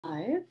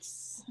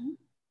slides.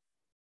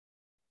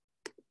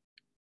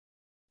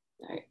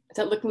 All right, is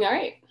that looking all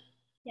right?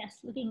 Yes,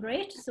 looking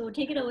great. So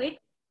take it away.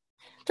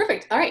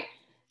 Perfect. All right.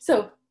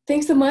 So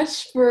thanks so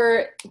much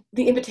for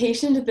the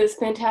invitation to this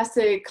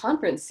fantastic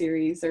conference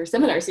series or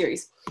seminar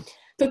series.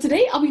 So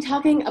today I'll be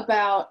talking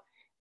about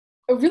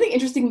a really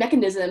interesting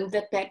mechanism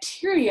that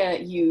bacteria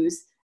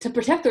use to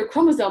protect their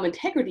chromosome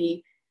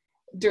integrity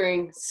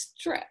during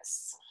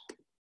stress.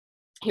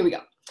 Here we go.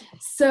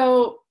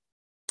 So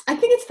I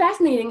think it's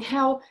fascinating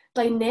how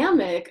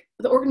dynamic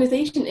the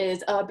organization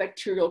is of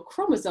bacterial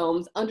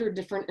chromosomes under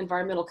different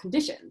environmental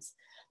conditions.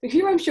 So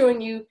here I'm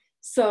showing you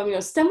some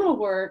seminal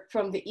work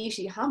from the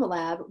Ishihama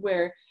lab,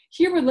 where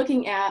here we're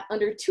looking at,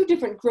 under two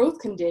different growth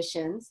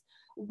conditions,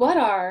 what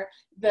are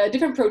the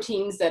different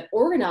proteins that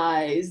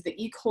organize the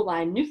E.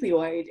 coli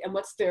nucleoid and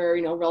what's their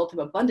relative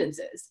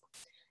abundances.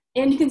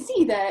 And you can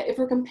see that if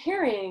we're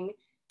comparing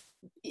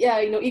E.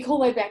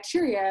 coli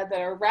bacteria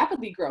that are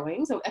rapidly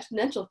growing, so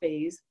exponential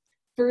phase,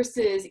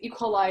 versus E.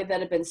 coli that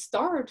have been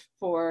starved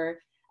for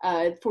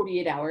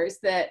 48 hours,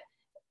 that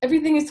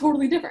everything is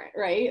totally different,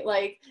 right?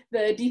 Like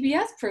the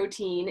DPS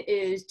protein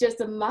is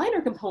just a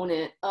minor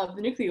component of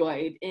the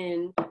nucleoid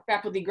in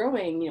rapidly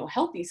growing,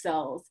 healthy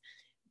cells.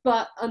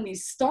 But on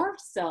these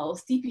starved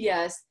cells,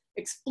 DPS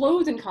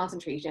explodes in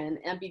concentration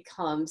and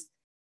becomes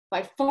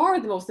by far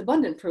the most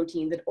abundant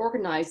protein that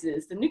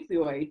organizes the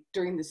nucleoid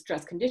during the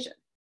stress condition.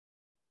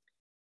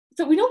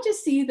 So we don't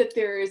just see that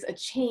there's a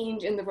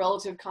change in the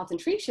relative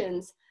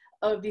concentrations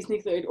of these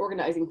nucleoid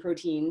organizing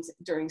proteins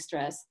during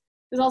stress.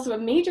 There's also a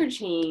major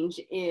change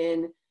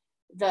in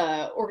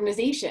the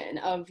organization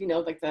of,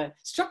 like the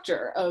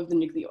structure of the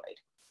nucleoid.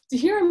 So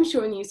here I'm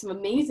showing you some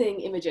amazing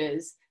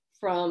images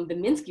from the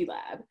Minsky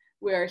lab,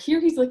 where here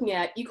he's looking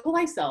at E.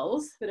 coli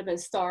cells that have been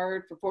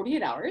starved for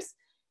 48 hours.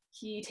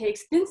 He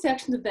takes thin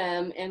sections of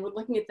them and we're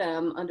looking at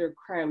them under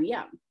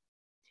cryo-EM.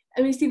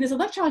 And we see this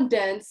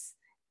electron-dense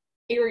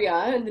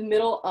area in the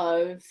middle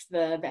of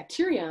the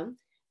bacterium.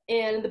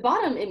 And in the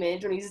bottom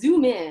image, when we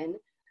zoom in,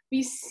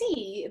 we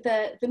see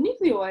that the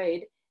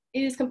nucleoid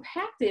is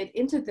compacted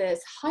into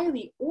this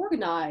highly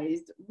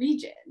organized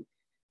region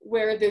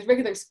where there's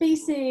regular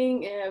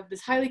spacing of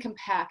this highly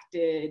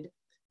compacted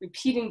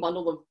repeating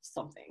bundle of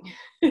something,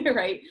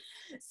 right?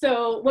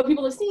 So what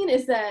people have seen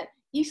is that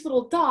each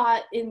little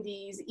dot in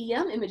these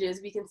EM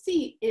images we can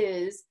see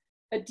is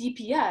a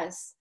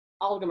DPS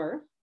oligomer.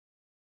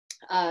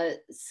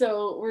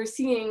 So we're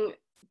seeing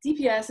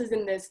DPS is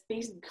in this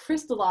basic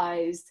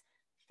crystallized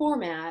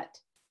format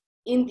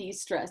in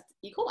these stressed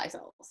E. coli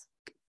cells.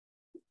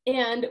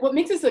 And what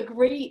makes this a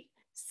great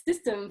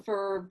system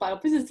for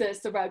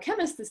biophysicists or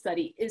biochemists to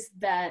study is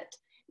that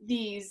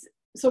these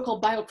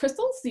so-called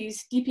biocrystals,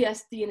 these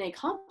DPS DNA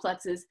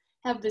complexes,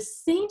 have the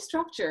same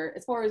structure,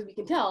 as far as we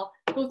can tell,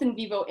 both in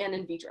vivo and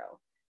in vitro.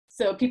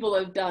 So people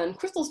have done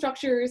crystal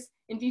structures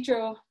in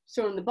vitro,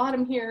 shown in the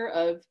bottom here,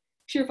 of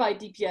purified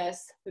DPS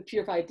with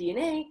purified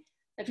DNA.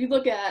 If you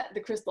look at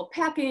the crystal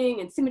packing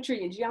and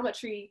symmetry and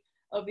geometry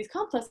of these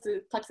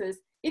complexes,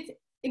 it's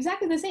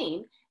exactly the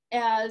same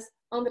as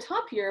on the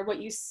top here,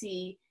 what you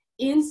see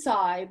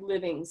inside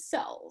living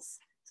cells.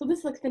 So this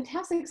is like a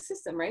fantastic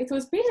system, right? So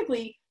it's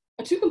basically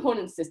a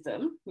two-component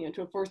system,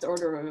 to a first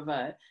order of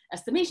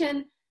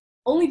estimation,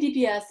 only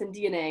DPS and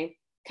DNA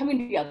coming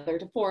together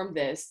to form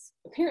this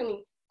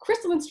apparently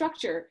crystalline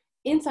structure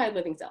inside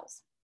living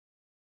cells.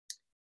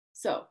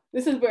 So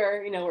this is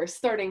where we're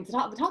starting to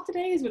the top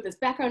today, is with this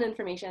background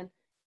information.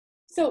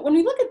 So when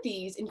we look at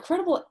these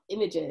incredible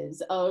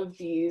images of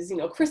these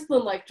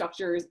crystalline-like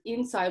structures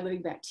inside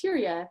living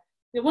bacteria,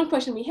 one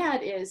question we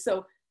had is,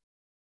 so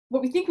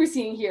what we think we're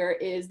seeing here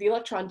is the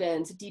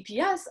electron-dense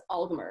DPS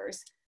oligomers,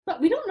 but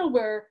we don't know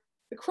where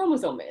the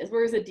chromosome is.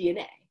 Where is the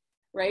DNA,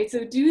 right?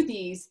 So do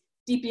these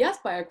DPS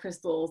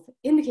biocrystals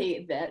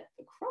indicate that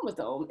the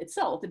chromosome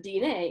itself, the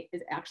DNA,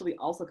 is actually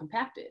also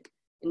compacted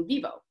in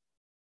vivo?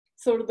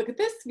 So to look at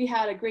this, we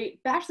had a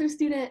great bachelor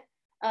student,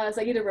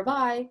 Zaida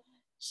Rabai.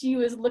 She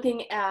was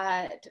looking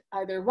at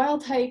either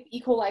wild type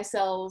E. coli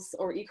cells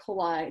or E.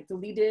 coli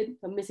deleted,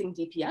 the missing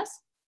DPS.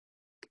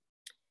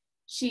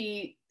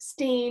 She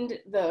stained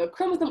the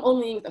chromosome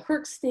only with a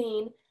Herc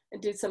stain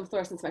and did some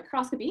fluorescence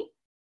microscopy.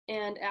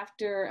 And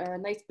after a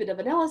nice bit of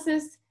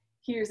analysis,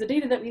 here's the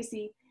data that we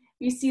see.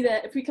 We see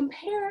that if we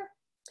compare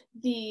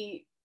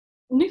the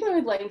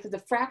nucleoid length as a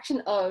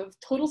fraction of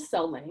total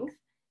cell length,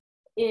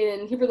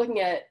 here we're looking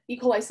at E.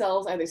 coli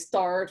cells either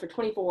starved for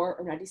 24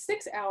 or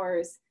 96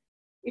 hours.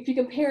 If you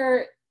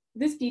compare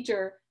this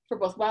feature for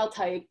both wild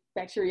type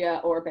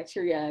bacteria or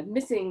bacteria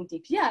missing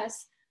DPS,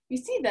 you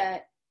see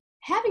that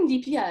having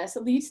DPS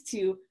leads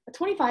to a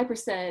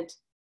 25%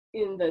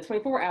 in the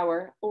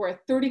 24-hour or a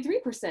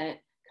 33%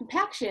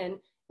 compaction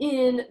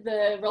in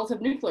the relative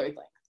nucleoid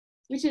length,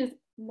 which is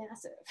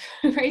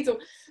massive, right? So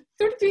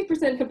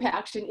 33%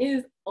 compaction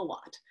is a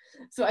lot.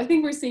 So I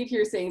think we're safe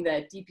here saying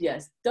that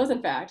DPS does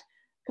in fact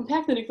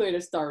compact the nucleoid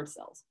of starved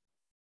cells.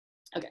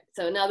 Okay,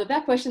 so now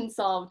that question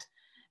solved,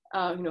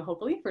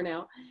 hopefully for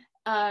now.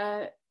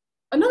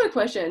 Another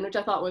question, which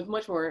I thought was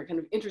much more kind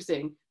of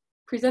interesting,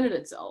 presented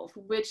itself,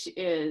 which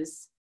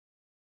is,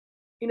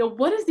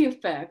 what is the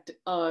effect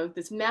of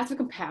this massive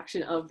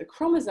compaction of the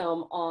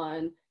chromosome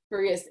on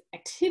various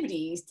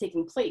activities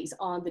taking place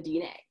on the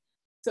DNA?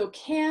 So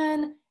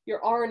can your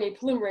RNA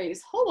polymerase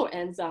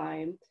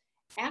holoenzyme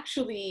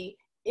actually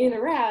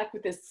interact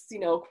with this,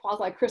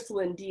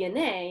 quasi-crystalline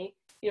DNA,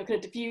 kind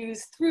of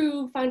diffuse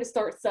through, find a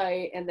start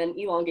site, and then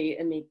elongate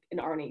and make an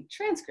RNA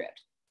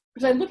transcript?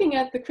 Because by looking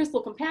at the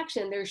crystal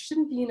compaction, there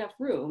shouldn't be enough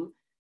room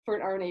for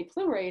an RNA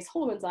polymerase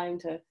holoenzyme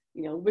to,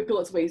 wiggle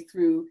its way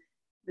through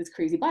this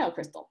crazy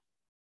biocrystal.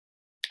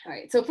 All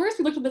right, so first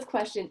we looked at this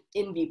question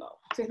in vivo.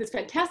 So we have this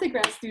fantastic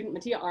grad student,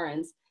 Mattia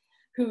Arens,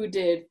 who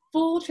did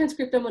full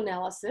transcriptome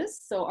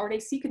analysis, so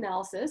RNA-seq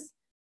analysis.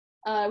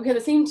 We had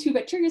the same two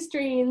bacteria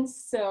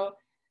strains, so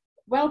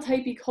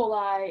wild-type E.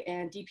 coli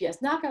and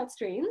DPS knockout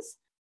strains.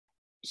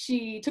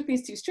 She took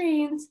these two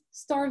strains,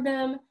 starved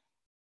them,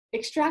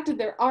 extracted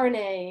their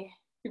RNA,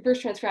 reverse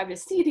transcribed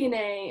as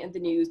cDNA, and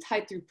then used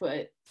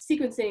high-throughput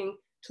sequencing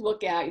to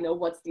look at,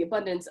 what's the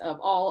abundance of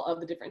all of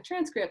the different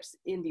transcripts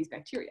in these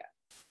bacteria.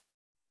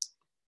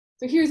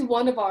 So here's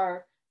one of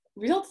our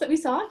results that we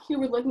saw. Here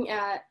we're looking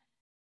at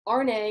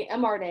RNA,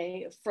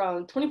 mRNA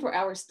from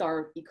 24-hour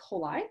starved E.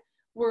 coli.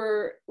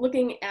 We're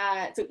looking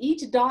at, so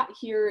each dot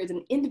here is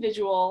an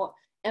individual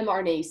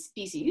mRNA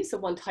species, so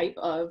one type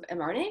of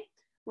mRNA.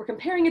 We're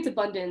comparing its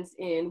abundance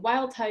in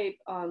wild type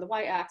on the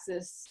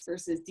y-axis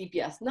versus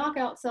DPS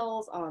knockout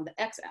cells on the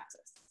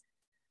x-axis.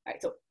 All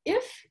right, so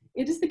if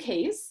it is the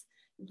case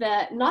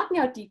that knocking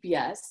out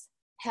DPS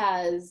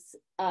has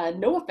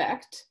no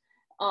effect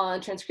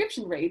on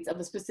transcription rates of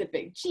a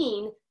specific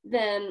gene,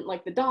 then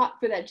like the dot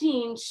for that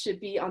gene should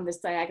be on this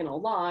diagonal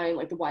line,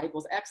 like the y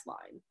equals x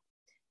line.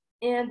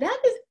 And that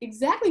is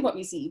exactly what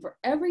we see for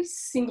every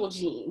single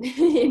gene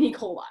in E.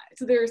 coli.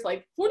 So there's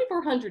like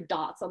 4,400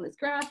 dots on this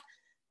graph.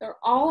 They're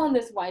all on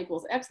this y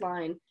equals x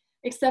line,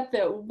 except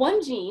that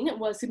one gene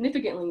was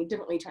significantly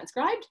differently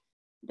transcribed.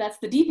 That's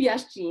the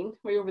DPS gene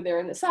way over there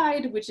on the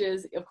side, which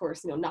is, of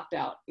course, knocked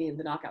out in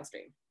the knockout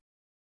strain.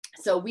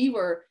 So we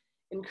were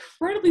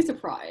incredibly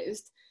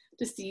surprised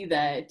to see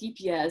that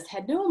DPS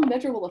had no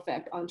measurable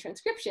effect on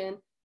transcription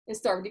in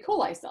starved E.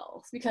 coli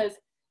cells, because,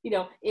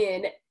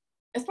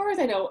 as far as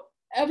I know,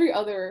 every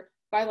other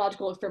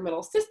biological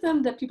experimental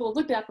system that people have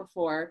looked at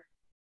before,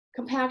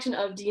 compaction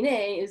of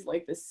DNA is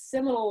like the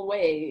seminal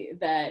way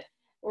that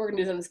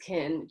organisms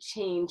can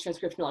change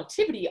transcriptional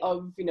activity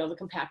of, the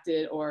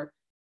compacted or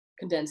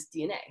condensed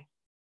DNA.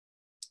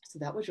 So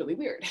that was really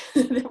weird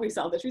that we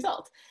saw this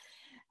result.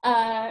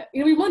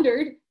 We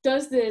wondered,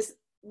 does this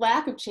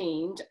lack of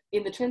change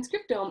in the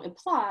transcriptome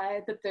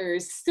imply that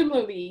there's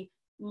similarly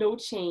no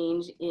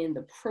change in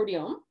the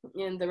proteome,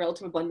 in the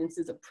relative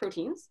abundances of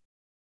proteins?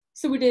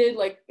 So we did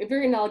like a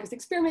very analogous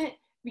experiment.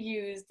 We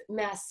used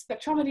mass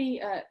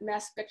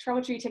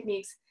spectrometry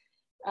techniques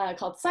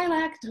called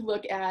SILAC to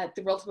look at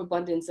the relative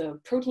abundance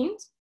of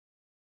proteins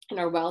in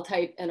our wild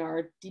type and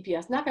our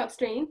DPS knockout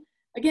strain.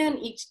 Again,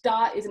 each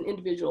dot is an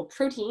individual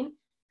protein.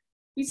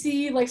 We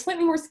see like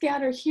slightly more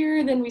scatter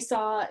here than we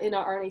saw in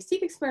our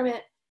RNA-seq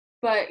experiment.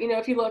 But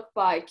if you look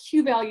by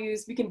Q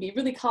values, we can be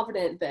really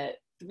confident that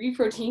 3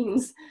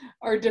 proteins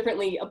are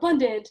differently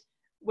abundant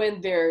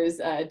when there's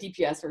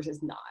DPS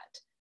versus not.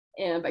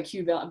 And by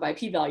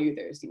p-value,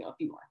 there's a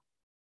few more.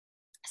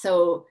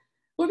 So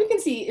what we can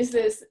see is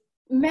this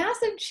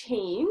massive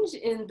change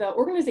in the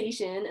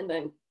organization and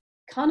the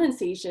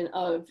condensation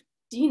of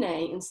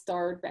DNA in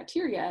starved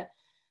bacteria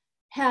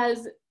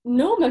has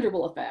no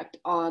measurable effect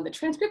on the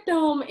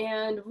transcriptome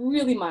and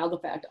really mild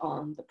effect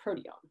on the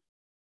proteome.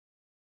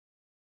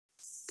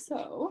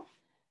 So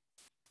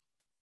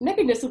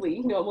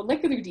mechanistically,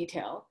 molecular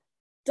detail,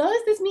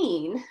 does this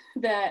mean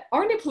that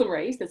RNA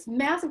polymerase, this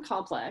massive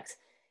complex,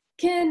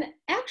 can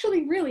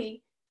actually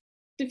really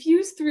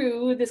diffuse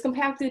through this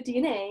compacted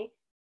DNA,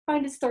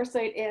 find its start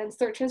site and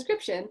start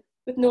transcription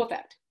with no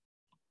effect?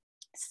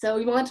 So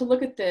we wanted to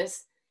look at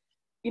this,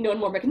 in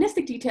more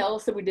mechanistic detail,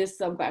 so we did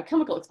some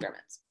biochemical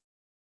experiments.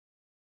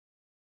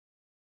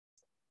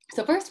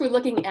 So first we're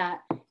looking at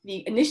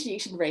the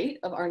initiation rate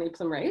of RNA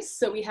polymerase.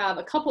 So we have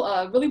a couple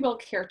of really well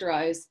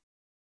characterized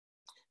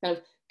kind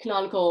of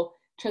canonical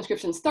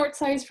transcription start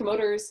sites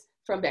promoters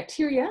from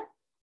bacteria.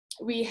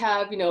 We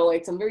have,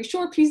 like some very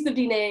short pieces of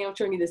DNA, I'm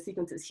showing you the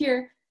sequences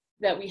here,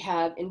 that we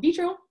have in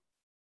vitro.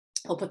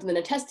 I'll put them in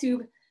a test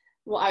tube.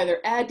 We'll either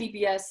add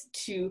DPS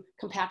to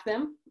compact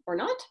them or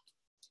not.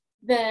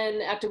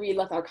 Then after we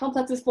let our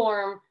complexes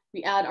form,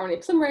 we add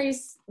RNA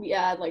polymerase. We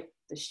add like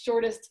the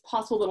shortest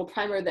possible little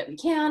primer that we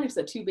can, which is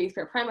a 2 base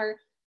pair primer.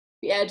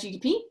 We add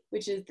GTP,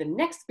 which is the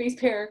next base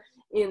pair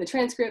in the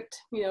transcript,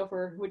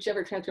 for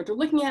whichever transcript we're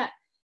looking at.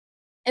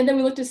 And then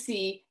we look to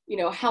see,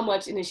 how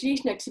much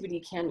initiation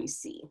activity can we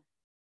see.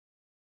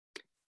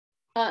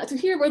 So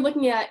here we're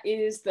looking at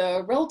is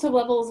the relative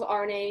levels of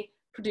RNA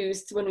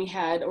produced when we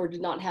had or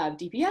did not have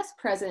DPS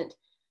present.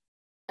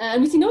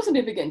 And we see no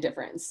significant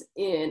difference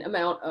in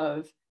amount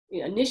of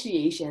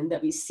initiation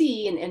that we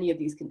see in any of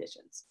these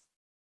conditions.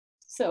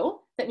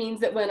 So that means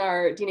that when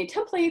our DNA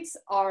templates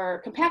are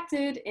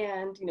compacted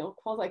and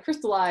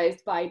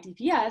quasi-crystallized by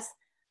DPS,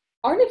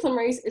 RNA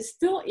polymerase is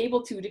still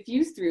able to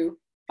diffuse through,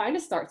 find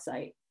a start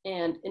site,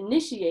 and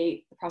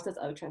initiate the process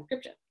of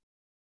transcription.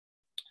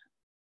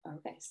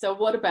 Okay, so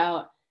what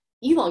about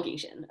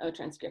elongation of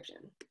transcription?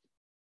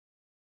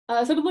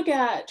 So to look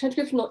at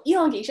transcriptional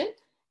elongation,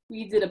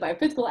 we did a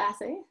biophysical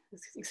assay.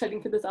 It's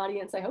exciting for this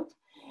audience, I hope.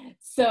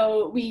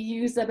 So we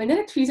used a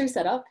magnetic tweezer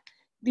setup.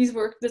 This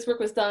work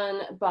was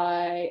done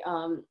by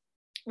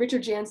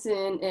Richard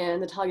Jansen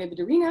and Natalia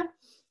Vidorina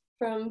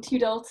from TU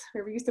Delft,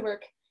 where we used to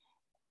work.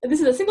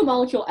 This is a single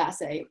molecule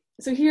assay.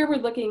 So here we're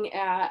looking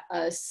at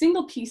a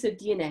single piece of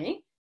DNA.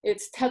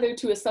 It's tethered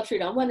to a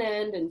substrate on one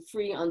end and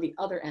free on the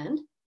other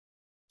end.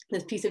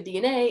 This piece of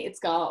DNA,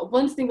 it's got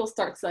one single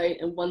start site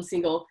and one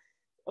single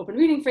open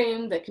reading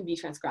frame that can be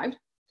transcribed.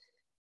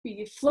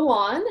 We flow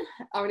on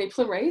RNA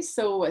polymerase.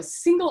 So a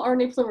single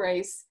RNA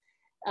polymerase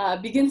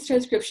begins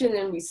transcription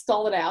and we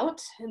stall it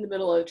out in the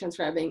middle of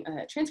transcribing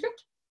a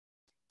transcript.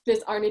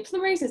 This RNA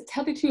polymerase is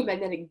tethered to a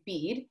magnetic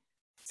bead.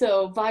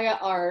 So via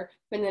our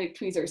magnetic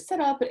tweezer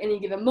setup, at any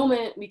given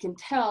moment, we can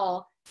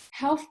tell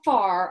how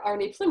far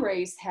RNA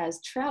polymerase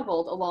has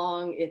traveled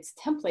along its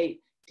template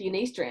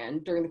DNA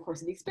strand during the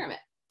course of the experiment.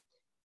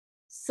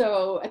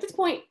 So at this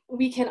point,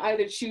 we can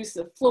either choose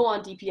to flow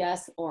on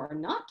DPS or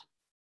not.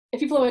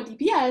 If you flow on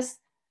DPS,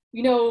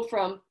 we know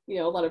from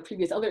a lot of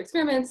previous other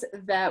experiments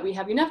that we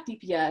have enough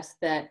DPS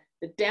that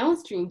the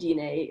downstream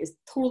DNA is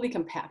totally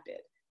compacted.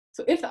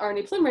 So if the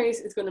RNA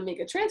polymerase is going to make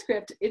a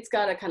transcript, it's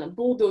got to kind of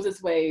bulldoze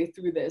its way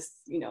through this,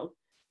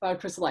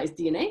 crystallized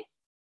DNA.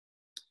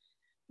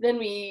 Then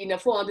we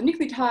flow on the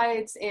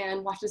nucleotides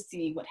and watch to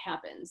see what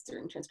happens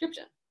during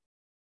transcription.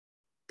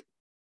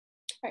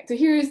 All right, so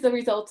here's the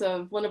results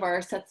of one of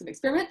our sets of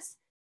experiments.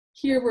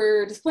 Here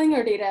we're displaying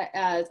our data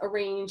as a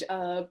range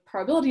of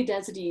probability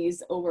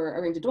densities over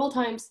a range of dwell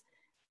times.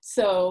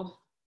 So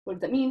what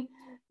does that mean?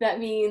 That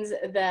means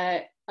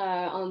that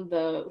on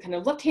the kind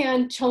of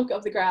left-hand chunk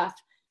of the graph,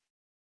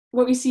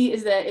 what we see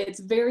is that it's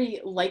very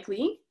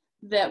likely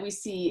that we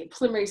see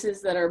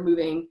polymerases that are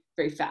moving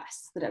very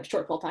fast, that have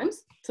short dwell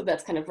times. So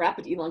that's kind of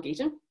rapid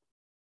elongation.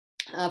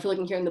 If you're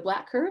looking here in the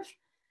black curve.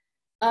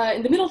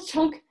 In the middle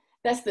chunk,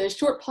 that's the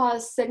short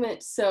pause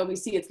segment. So we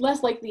see it's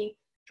less likely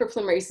for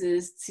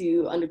polymerases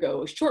to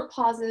undergo short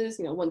pauses,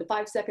 1 to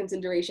 5 seconds in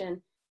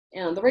duration.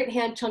 And on the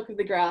right-hand chunk of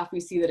the graph,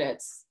 we see that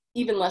it's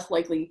even less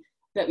likely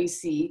that we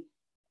see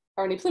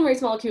RNA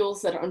polymerase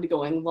molecules that are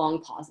undergoing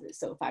long pauses,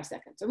 so 5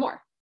 seconds or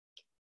more.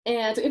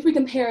 And so if we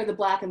compare the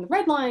black and the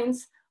red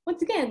lines,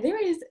 once again,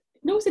 there is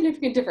no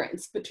significant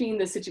difference between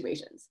the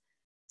situations.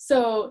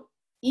 So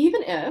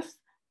even if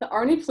the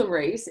RNA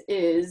polymerase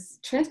is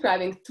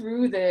transcribing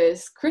through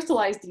this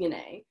crystallized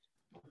DNA,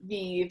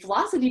 the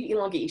velocity of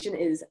elongation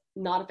is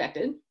not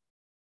affected.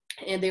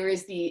 And there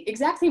is the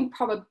exact same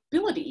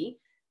probability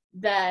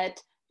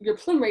that your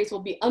polymerase will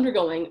be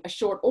undergoing a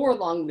short or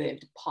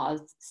long-lived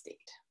paused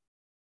state.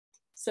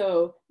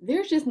 So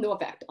there's just no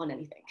effect on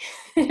anything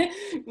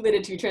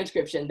related to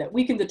transcription that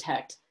we can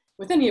detect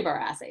with any of our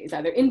assays,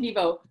 either in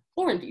vivo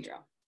or in vitro.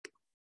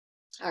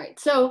 All right,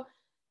 so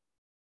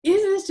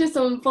is this just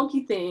some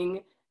funky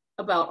thing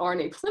about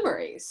RNA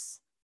polymerase?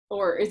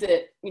 Or is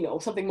it,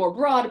 something more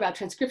broad about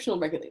transcriptional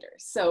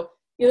regulators? So,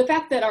 the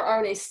fact that our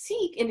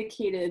RNA-seq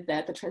indicated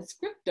that the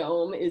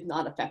transcriptome is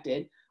not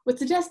affected would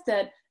suggest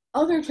that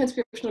other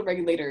transcriptional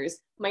regulators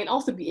might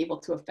also be able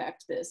to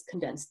affect this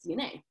condensed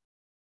DNA.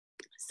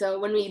 So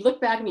when we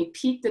look back and we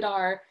peeked at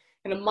our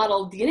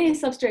model DNA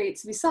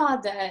substrates, we saw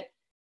that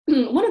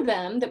one of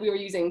them that we were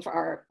using for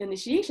our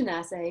initiation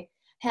assay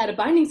had a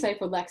binding site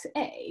for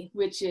LEX-A,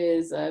 which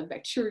is a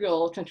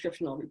bacterial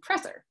transcriptional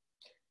repressor.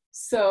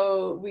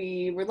 So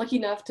we were lucky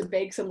enough to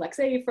beg some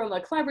LEX-A from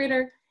a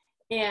collaborator,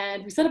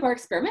 and we set up our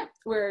experiment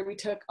where we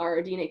took our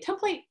DNA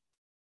template,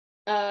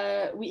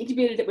 we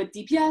incubated it with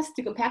DPS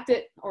to compact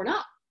it or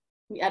not.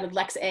 We added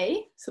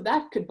LEX-A, so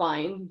that could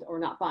bind or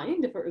not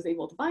bind if it was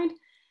able to bind.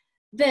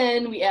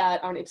 Then we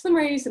add RNA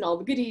polymerase and all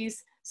the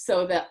goodies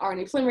so that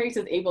RNA polymerase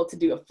is able to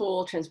do a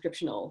full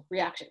transcriptional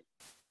reaction.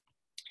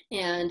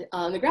 And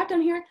on the graph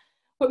down here,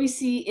 what we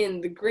see in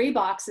the gray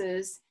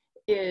boxes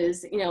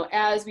is,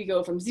 as we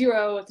go from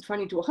 0 to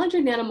 20 to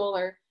 100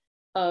 nanomolar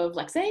of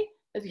LEX-A,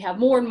 as we have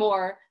more and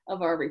more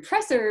of our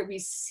repressor, we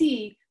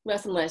see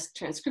less and less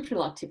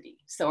transcriptional activity.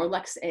 So our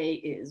LEX-A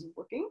is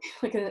working,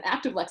 like an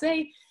active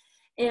LEX-A.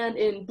 And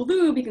in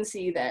blue, we can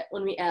see that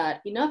when we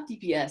add enough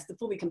DPS to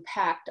fully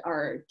compact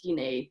our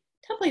DNA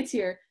templates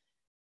here,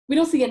 we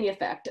don't see any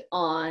effect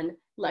on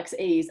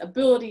LEX-A's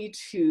ability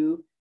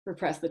to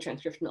repress the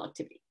transcriptional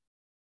activity.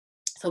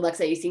 So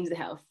LEX-A seems to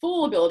have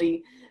full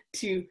ability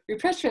to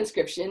repress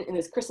transcription in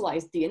this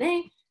crystallized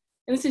DNA.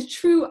 And this is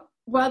true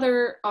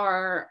whether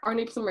our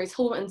RNA polymerase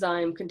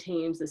holoenzyme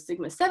contains the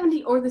sigma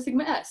 70 or the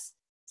sigma S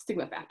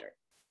stigma factor.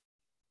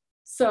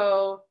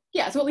 So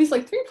yeah, so at least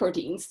like 3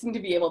 proteins seem to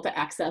be able to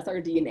access our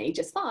DNA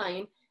just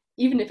fine,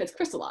 even if it's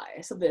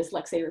crystallized. So this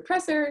LEX-A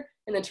repressor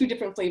and then 2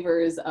 different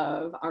flavors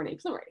of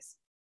RNA polymerase.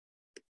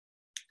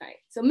 All right,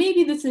 so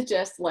maybe this is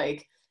just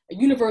like a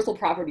universal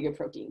property of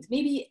proteins.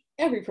 Maybe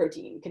every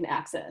protein can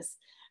access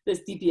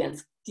this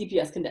DPS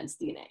condensed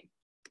DNA.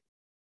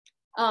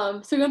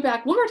 So we went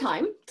back one more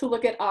time to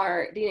look at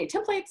our DNA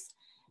templates,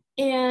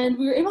 and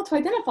we were able to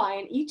identify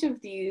in each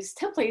of these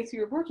templates we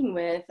were working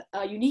with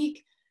a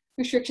unique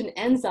restriction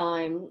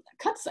enzyme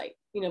cut site,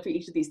 for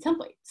each of these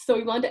templates. So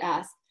we wanted to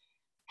ask,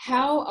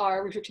 how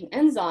are restriction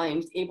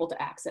enzymes able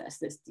to access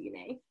this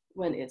DNA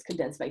when it's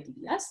condensed by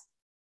DPS?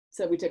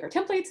 So we took our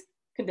templates,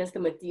 condensed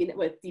them with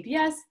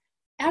DPS,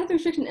 added the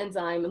restriction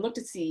enzyme, and looked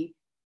to see,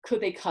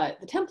 could they cut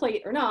the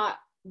template or not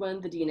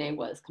when the DNA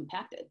was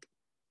compacted?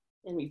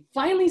 And we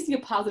finally see a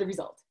positive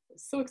result.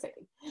 It's so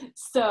exciting.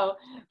 So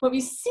what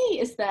we see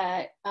is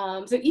that,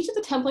 so each of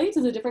the templates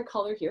is a different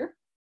color here.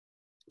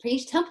 For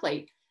each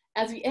template,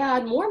 as we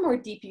add more and more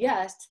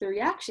DPS to the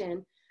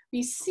reaction,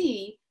 we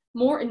see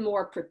more and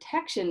more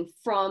protection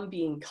from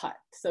being cut.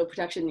 So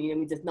protection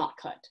means it's not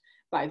cut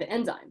by the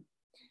enzyme.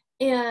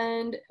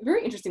 And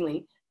very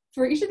interestingly,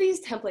 for each of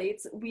these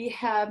templates, we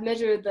have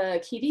measured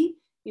the KD,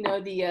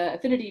 the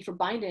affinity for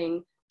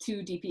binding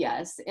to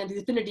DPS, and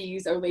these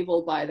affinities are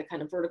labeled by the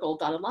kind of vertical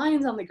dotted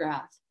lines on the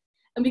graph.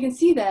 And we can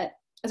see that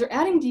as we're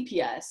adding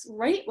DPS,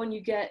 right when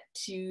you get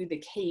to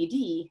the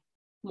KD,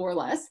 more or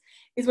less,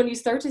 is when you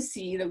start to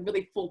see the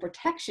really full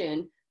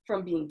protection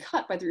from being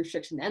cut by the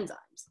restriction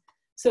enzymes.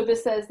 So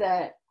this says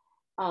that,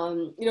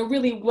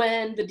 really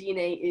when the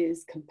DNA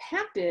is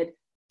compacted,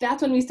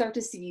 that's when we start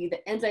to see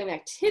the enzyme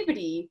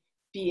activity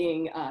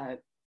being,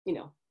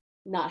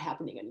 not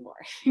happening anymore.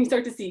 You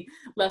start to see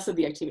less of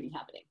the activity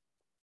happening.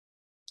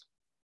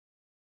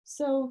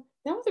 So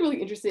that was a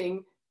really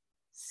interesting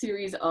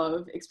series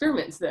of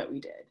experiments that we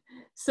did.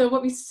 So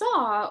what we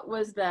saw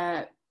was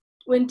that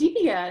when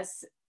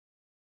DPS,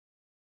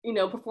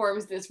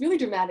 performs this really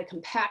dramatic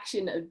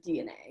compaction of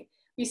DNA,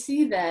 we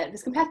see that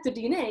this compacted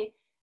DNA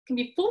can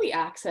be fully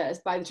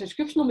accessed by the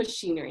transcriptional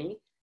machinery,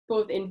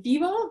 both in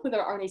vivo with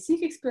our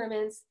RNA-seq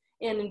experiments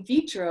and in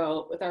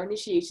vitro with our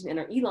initiation and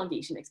our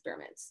elongation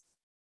experiments.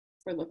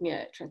 We're looking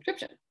at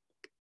transcription.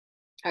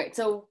 All right,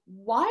 so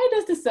why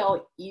does the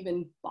cell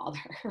even bother,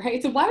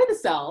 right? So why would the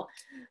cell,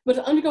 with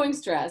undergoing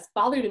stress,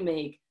 bother to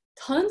make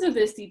tons of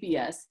this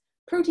DPS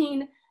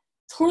protein,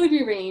 totally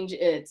rearrange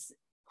its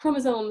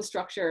chromosome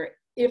structure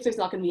if there's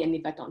not going to be any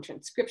effect on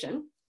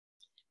transcription?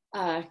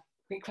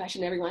 Great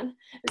question, everyone.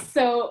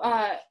 So,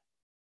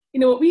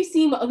 what we've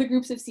seen, what other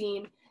groups have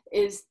seen,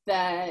 is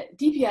that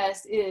DPS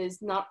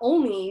is not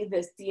only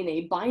this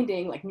DNA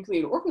binding, like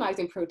nucleated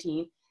organizing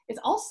protein, it's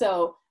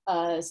also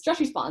a stress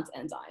response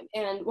enzyme.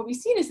 And what we've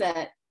seen is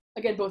that,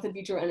 again, both in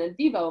vitro and in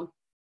vivo,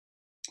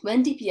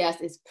 when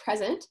DPS is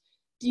present,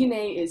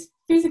 DNA is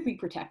physically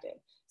protected.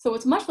 So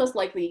it's much less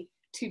likely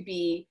to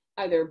be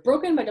either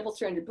broken by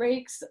double-stranded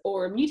breaks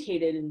or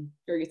mutated in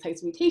various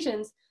types of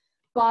mutations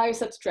by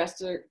such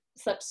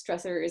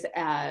stressors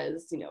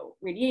as,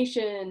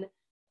 radiation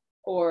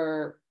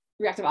or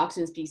reactive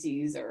oxygen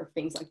species or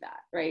things like that,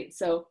 right?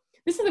 So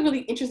this is a really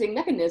interesting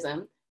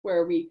mechanism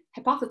where we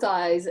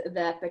hypothesize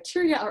that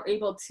bacteria are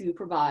able to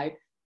provide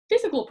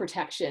physical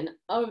protection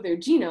of their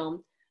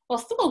genome while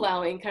still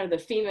allowing kind of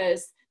the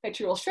famous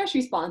bacterial stress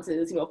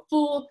responses,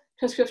 full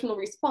transcriptional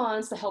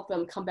response to help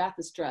them combat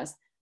the stress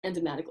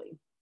enzymatically.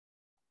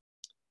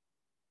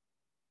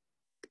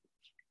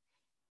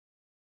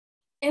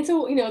 And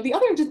so, the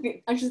other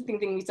interesting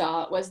thing we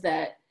saw was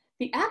that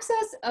the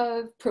access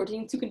of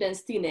protein to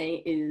condensed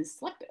DNA is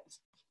selective.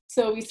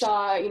 So we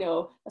saw,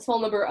 a small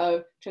number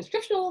of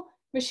transcriptional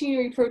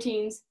machinery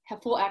proteins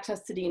have full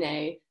access to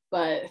DNA,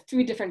 but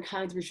 3 different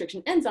kinds of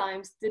restriction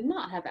enzymes did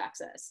not have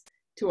access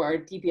to our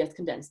DPS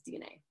condensed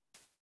DNA.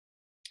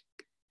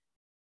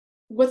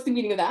 What's the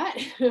meaning of that?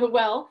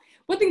 Well,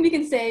 one thing we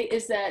can say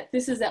is that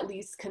this is at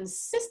least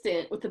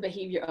consistent with the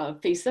behavior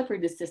of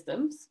phase-separated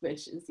systems,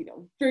 which is,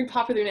 very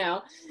popular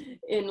now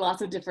in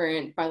lots of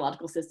different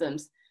biological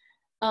systems.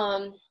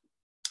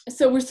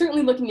 So we're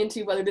certainly looking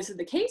into whether this is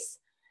the case.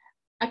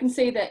 I can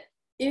say that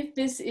if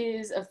this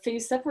is a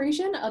phase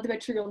separation of the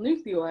bacterial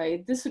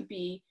nucleoid, this would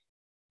be,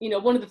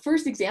 one of the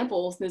first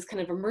examples in this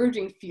kind of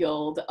emerging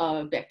field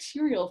of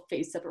bacterial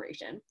phase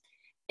separation.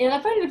 And I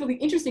find it a really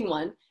interesting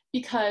one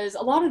because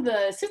a lot of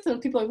the systems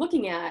people are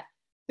looking at,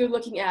 they're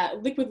looking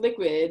at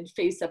liquid-liquid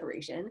phase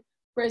separation,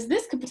 whereas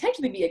this could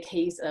potentially be a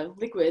case of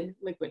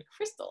liquid-liquid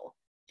crystal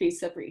phase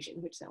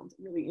separation, which sounds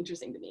really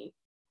interesting to me.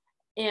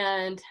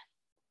 And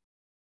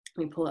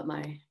let me pull up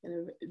my kind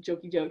of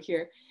jokey joke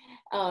here.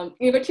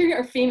 Bacteria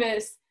are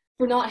famous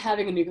for not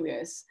having a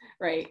nucleus,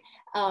 right?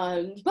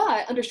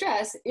 But under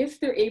stress, if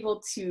they're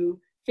able to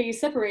phase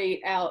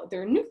separate out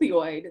their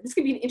nucleoid, this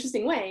could be an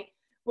interesting way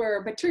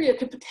where bacteria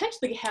could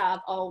potentially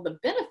have all the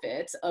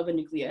benefits of a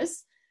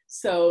nucleus.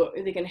 So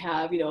they can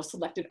have,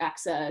 selective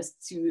access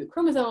to the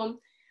chromosome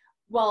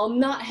while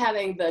not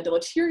having the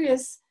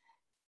deleterious,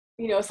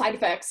 side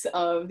effects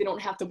of they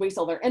don't have to waste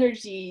all their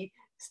energy,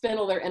 spend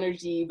all their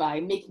energy by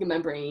making a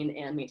membrane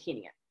and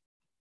maintaining it.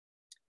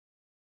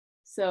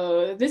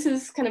 So this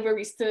is kind of where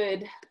we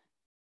stood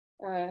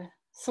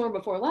summer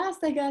before last,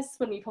 I guess,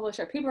 when we published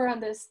our paper on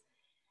this.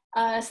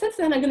 Since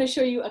then, I'm going to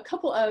show you a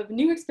couple of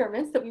new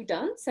experiments that we've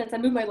done since I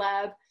moved my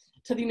lab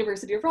to the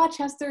University of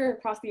Rochester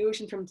across the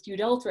ocean from UW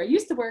Delft, where I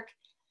used to work.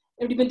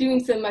 And we've been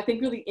doing some, I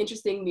think, really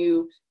interesting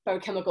new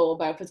biochemical,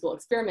 biophysical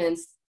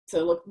experiments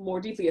to look more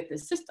deeply at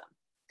this system.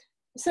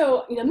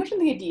 So, I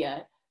mentioned the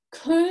idea,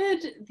 could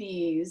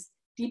these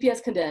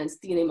DPS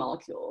condensed DNA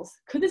molecules,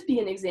 could this be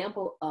an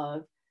example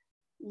of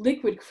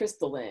liquid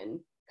crystalline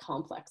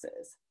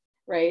complexes,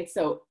 right?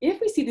 So if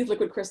we see these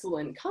liquid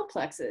crystalline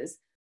complexes,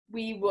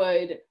 we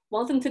would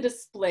want them to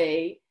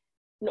display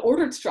an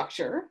ordered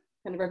structure,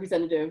 kind of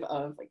representative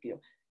of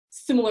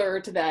similar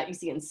to that you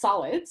see in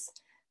solids,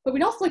 but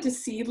we'd also like to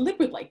see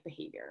liquid-like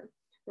behavior,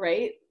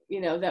 right?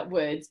 That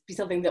would be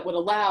something that would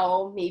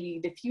allow maybe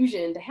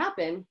diffusion to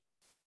happen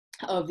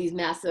of these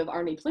massive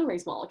RNA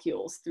polymerase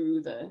molecules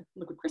through the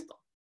liquid crystal.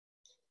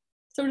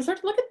 So to start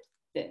to look at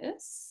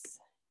this,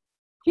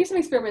 here's some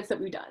experiments that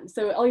we've done.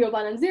 So Elio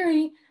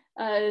Bonanzeri,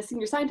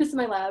 senior scientist in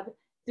my lab,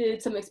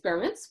 did some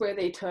experiments where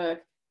they took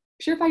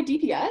purified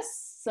DPS,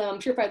 some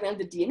purified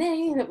lambda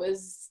DNA that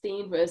was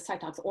stained with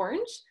Cytox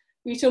orange.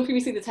 We've shown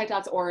previously that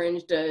Cytox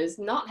orange does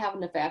not have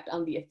an effect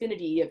on the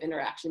affinity of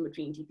interaction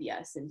between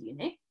DPS and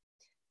DNA.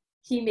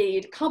 He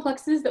made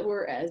complexes that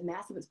were as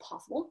massive as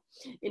possible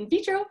in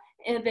vitro,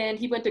 and then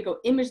he went to go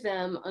image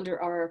them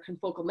under our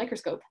confocal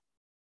microscope.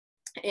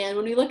 And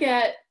when we look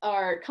at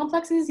our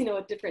complexes,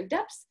 at different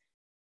depths,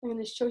 I'm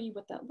going to show you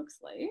what that looks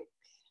like.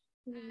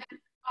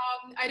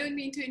 I don't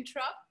mean to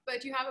interrupt,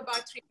 but you have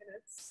about 3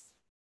 minutes.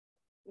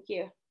 Thank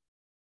you.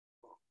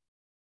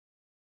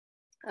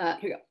 Here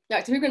we go. All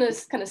right, so we're going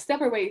to kind of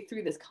step our way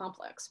through this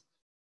complex.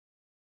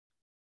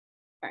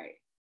 All right,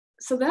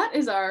 so that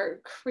is our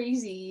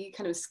crazy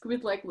kind of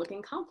squid-like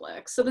looking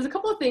complex. So there's a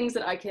couple of things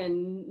that I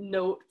can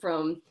note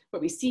from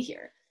what we see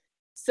here.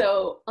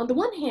 So on the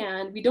one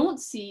hand, we don't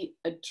see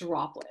a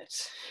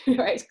droplet,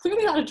 right? It's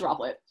clearly not a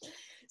droplet.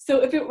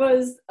 So if it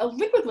was a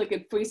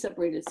liquid-liquid fully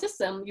separated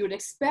system, you would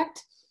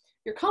expect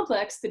your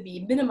complex to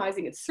be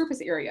minimizing its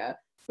surface area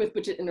with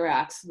which it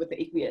interacts with the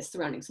aqueous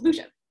surrounding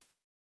solution.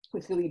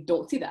 We clearly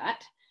don't see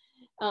that.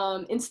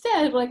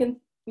 Instead, what I can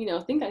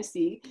think I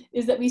see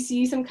is that we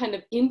see some kind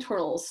of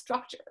internal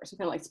structure, some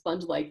kind of like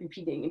sponge-like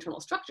repeating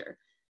internal structure,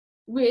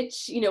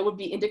 which would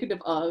be indicative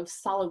of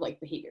solid-like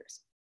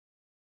behaviors.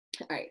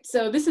 All right,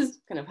 so this is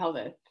kind of how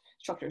the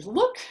structures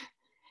look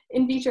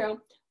in vitro.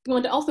 We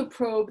want to also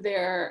probe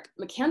their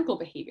mechanical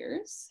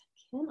behaviors.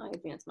 Can I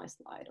advance my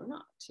slide or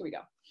not? Here we go.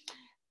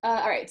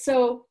 All right,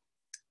 so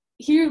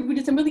here we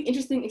did some really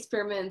interesting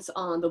experiments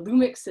on the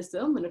Lumix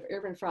system, and if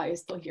Irvin Fry is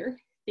still here,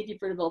 thank you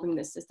for developing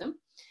this system.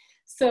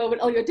 So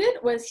what Elio did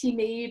was he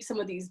made some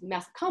of these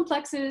massive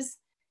complexes.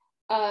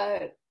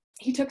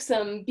 He took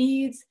some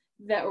beads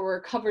that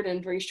were covered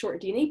in very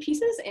short DNA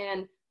pieces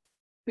and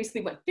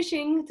basically went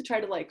fishing to try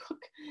to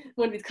hook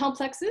one of these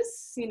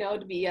complexes,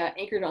 to be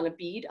anchored on a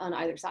bead on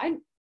either side.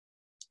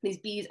 These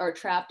beads are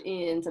trapped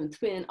in some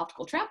twin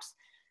optical traps,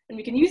 and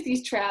we can use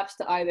these traps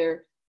to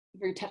either,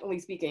 very technically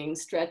speaking,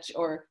 stretch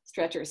or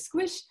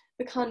squish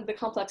the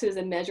complexes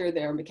and measure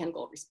their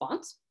mechanical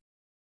response.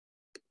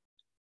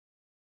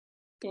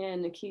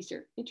 And in case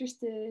you're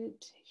interested,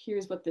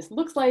 here's what this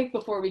looks like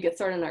before we get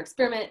started on our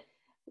experiment.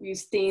 We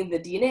stained the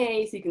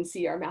DNA so you can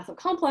see our massive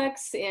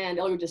complex, and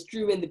Elio just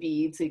drew in the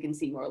beads so you can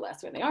see more or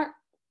less where they are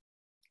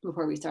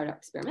before we start our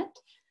experiment.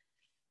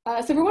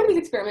 So for one of these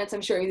experiments,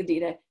 I'm showing you the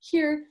data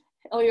here.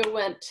 Elio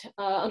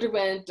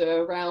underwent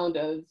a round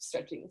of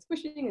stretching and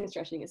squishing and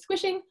stretching and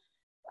squishing.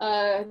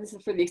 This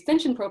is for the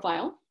extension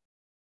profile.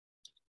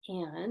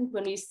 And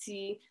when we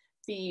see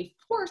the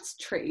force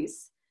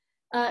trace,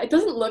 it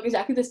doesn't look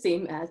exactly the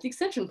same as the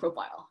extension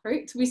profile,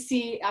 right? So we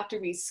see after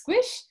we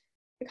squish,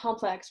 the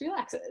complex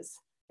relaxes.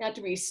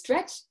 After we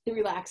stretch, it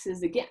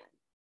relaxes again,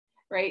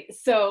 right?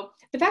 So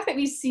the fact that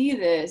we see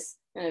this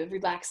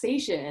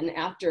relaxation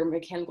after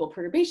mechanical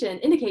perturbation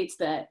indicates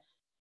that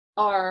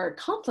our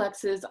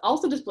complexes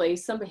also display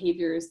some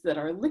behaviors that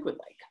are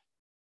liquid-like.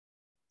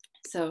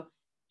 So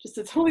just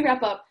to totally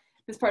wrap up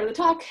this part of the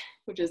talk,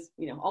 which is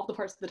all the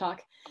parts of the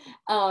talk,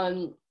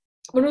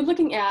 when we're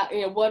looking at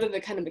what are the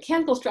kind of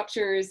mechanical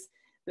structures,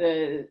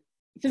 the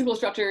physical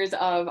structures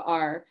of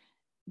our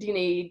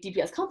DNA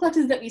DPS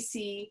complexes that we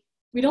see,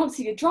 we don't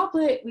see a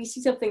droplet, we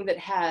see something that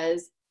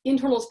has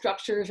internal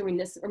structures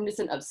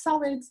reminiscent of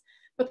solids,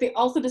 but they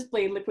also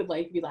display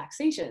liquid-like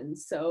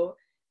relaxations. So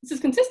this is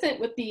consistent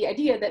with the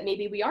idea that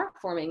maybe we are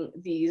forming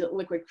these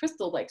liquid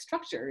crystal-like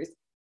structures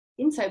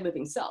inside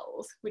living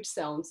cells, which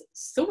sounds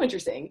so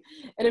interesting.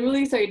 And I'm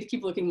really excited to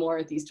keep looking more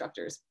at these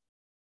structures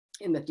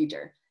in the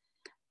future.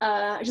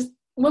 Just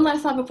one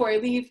last thought before I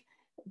leave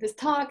this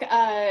talk. What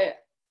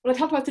I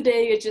talked about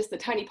today is just the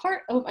tiny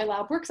part of what my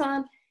lab works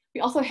on. We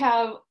also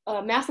have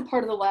a massive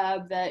part of the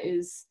lab that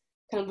is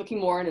kind of looking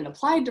more in an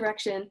applied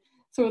direction.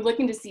 So we're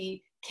looking to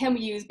see, can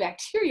we use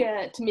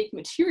bacteria to make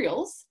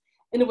materials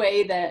in a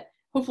way that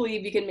hopefully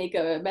we can make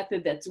a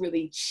method that's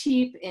really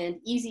cheap and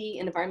easy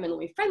and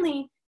environmentally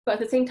friendly, but at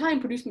the same time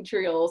produce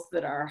materials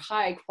that are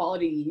high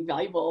quality,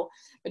 valuable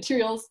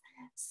materials.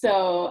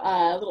 So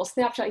a little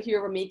snapshot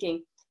here, we're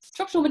making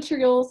structural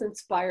materials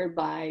inspired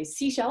by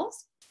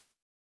seashells.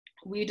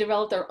 We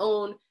developed our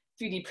own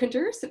 3D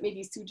printers that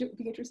maybe Suji would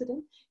be interested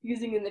in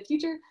using in the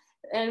future.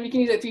 And we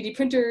can use our 3D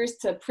printers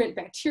to print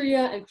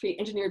bacteria and create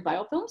engineered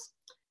biofilms.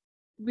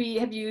 We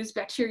have used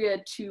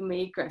bacteria to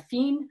make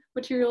graphene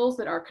materials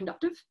that are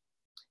conductive.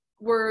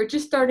 We're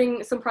just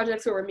starting some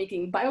projects where we're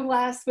making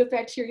bioglass with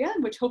bacteria,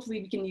 which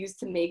hopefully we can use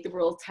to make the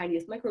world's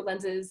tiniest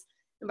microlenses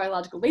and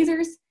biological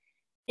lasers.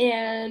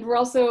 And we're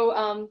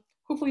also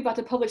hopefully about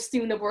to publish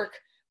soon a work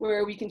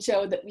where we can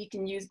show that we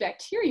can use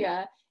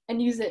bacteria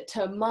and use it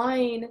to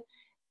mine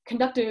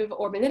conductive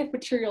or magnetic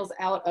materials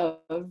out of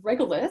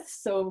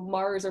regoliths, so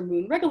Mars or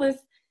moon regoliths,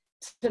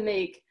 to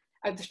make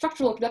either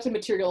structural or conductive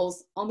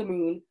materials on the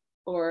moon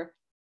or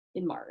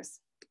in Mars.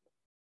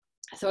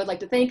 So I'd like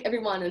to thank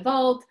everyone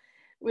involved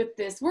with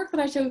this work that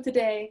I showed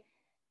today.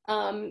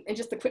 And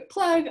just a quick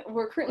plug,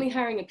 we're currently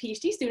hiring a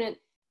PhD student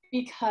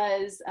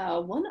because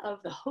one of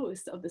the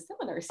hosts of the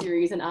seminar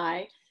series and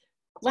I,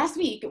 last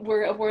week,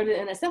 were awarded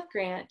an NSF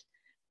grant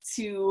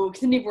to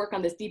continue work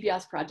on this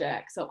DPS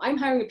project. So I'm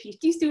hiring a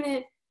PhD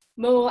student.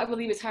 Mo, I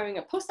believe, is hiring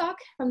a postdoc,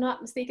 if I'm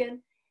not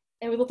mistaken.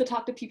 And we'd love to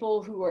talk to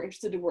people who are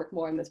interested to work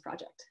more on this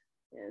project.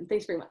 And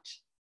thanks very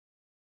much.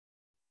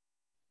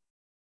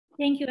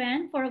 Thank you,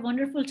 Anne, for a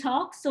wonderful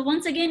talk. So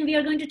once again, we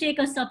are going to take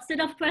a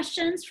subset of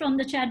questions from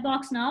the chat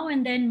box now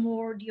and then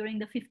more during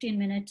the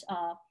 15-minute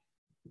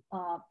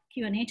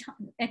Q&A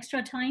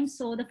extra time.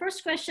 So the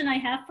first question I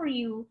have for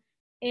you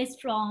is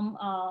from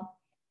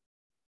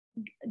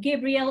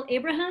Gabriel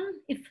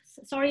Abraham.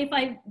 Sorry if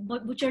I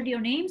butchered your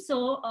name.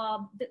 So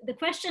the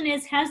question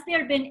is, has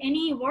there been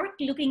any work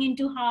looking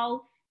into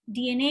how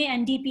DNA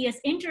and DPS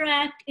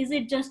interact? Is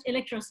it just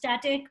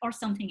electrostatic or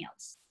something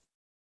else?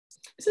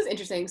 This is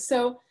interesting.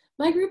 So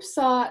my group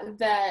saw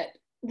that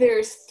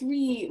there's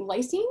 3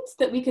 lysines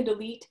that we can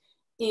delete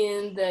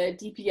in the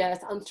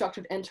DPS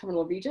unstructured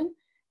N-terminal region.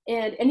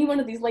 And any one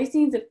of these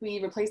lysines, if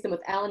we replace them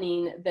with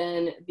alanine,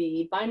 then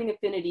the binding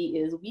affinity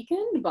is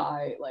weakened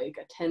by like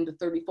a 10 to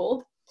 30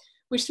 fold,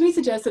 which to me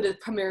suggests that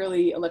it's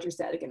primarily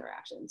electrostatic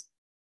interactions.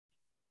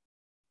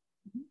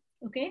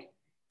 Okay,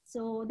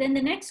 so then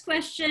the next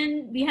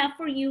question we have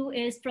for you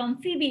is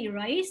from Phoebe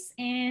Rice,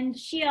 and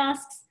she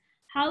asks,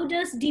 how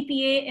does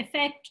DPA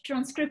affect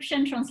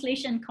transcription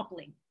translation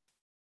coupling?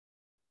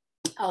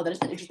 Oh, that is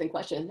an interesting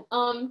question.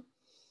 I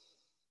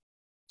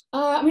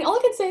mean, all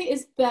I can say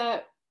is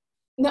that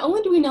not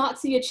only do we not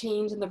see a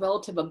change in the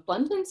relative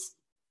abundance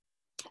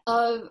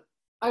of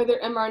either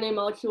mRNA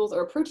molecules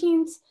or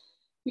proteins,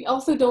 we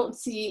also don't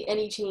see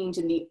any change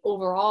in the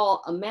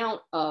overall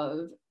amount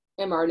of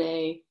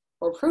mRNA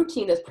or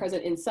protein that's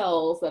present in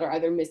cells that are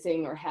either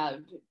missing or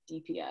have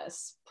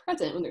DPS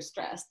present when they're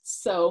stressed.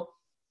 So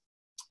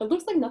it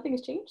looks like nothing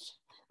has changed.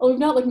 Well, we've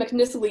not looked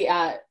mechanistically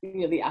at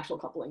the actual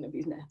coupling of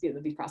these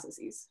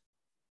processes.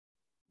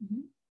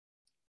 Mm-hmm.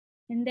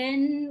 And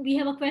then we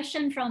have a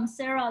question from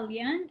Sarah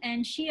Lian,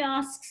 and she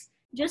asks,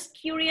 just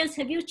curious,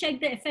 have you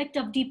checked the effect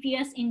of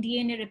DPS in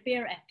DNA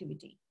repair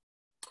activity?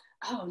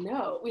 Oh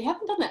no, we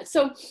haven't done that.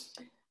 So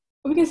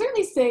we can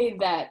certainly say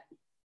that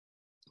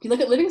if you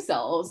look at living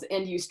cells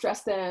and you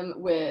stress them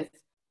with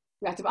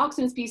reactive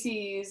oxygen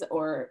species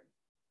or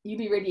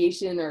UV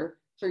radiation or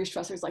various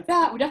stressors like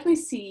that, we definitely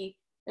see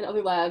in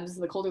other labs,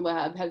 the Colder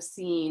lab, have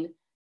seen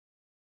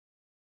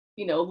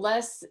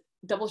less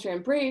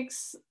double-strand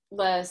breaks,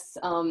 less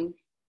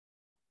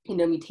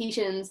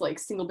mutations, like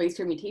single base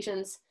pair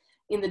mutations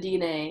in the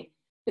DNA.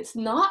 It's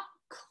not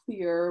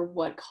clear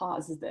what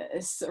causes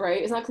this,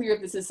 right? It's not clear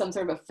if this is some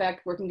sort of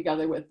effect working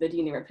together with the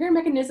DNA repair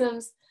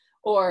mechanisms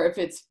or if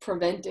it's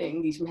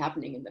preventing these from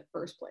happening in the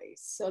first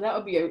place. So that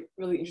would be a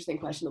really interesting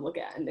question to look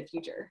at in the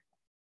future.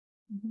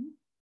 Mm-hmm.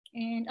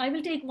 And I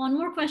will take one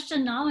more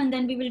question now, and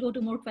then we will go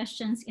to more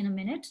questions in a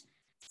minute.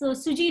 So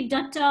Sujit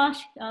Datta,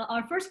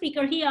 our first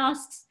speaker, he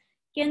asks,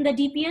 can the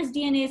DPS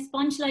DNA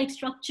sponge-like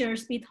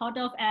structures be thought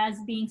of as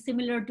being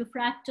similar to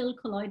fractal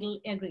colloidal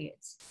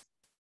aggregates?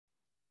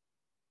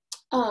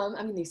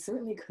 I mean, they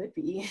certainly could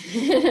be.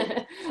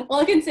 All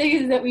I can say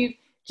is that we've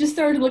just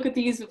started to look at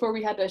these before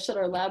we had to shut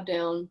our lab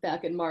down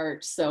back in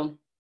March. So,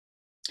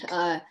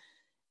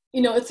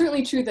 it's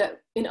certainly true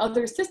that in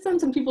other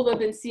systems, when people have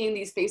been seeing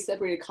these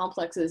phase-separated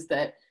complexes,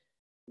 that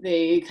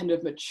they kind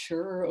of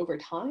mature over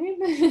time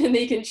and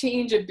they can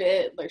change a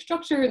bit their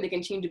structure and they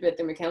can change a bit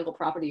their mechanical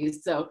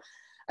properties. So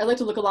I'd like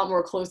to look a lot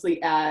more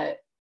closely at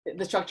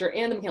the structure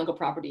and the mechanical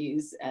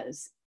properties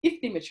as if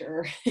they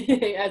mature,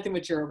 as they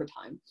mature over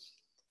time.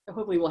 So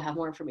hopefully we'll have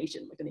more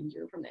information like in a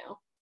year from now.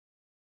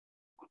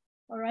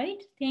 All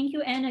right, thank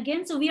you, Anne,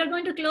 again. So we are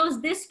going to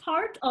close this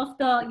part of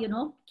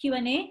the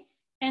Q&A,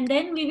 and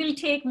then we will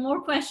take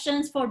more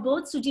questions for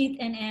both Sujit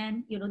and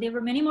Anne. There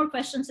were many more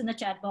questions in the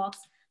chat box.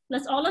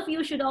 Plus, all of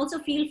you should also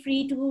feel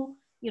free to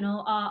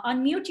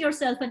unmute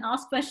yourself and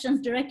ask questions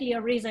directly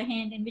or raise a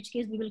hand, in which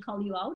case we will call you out.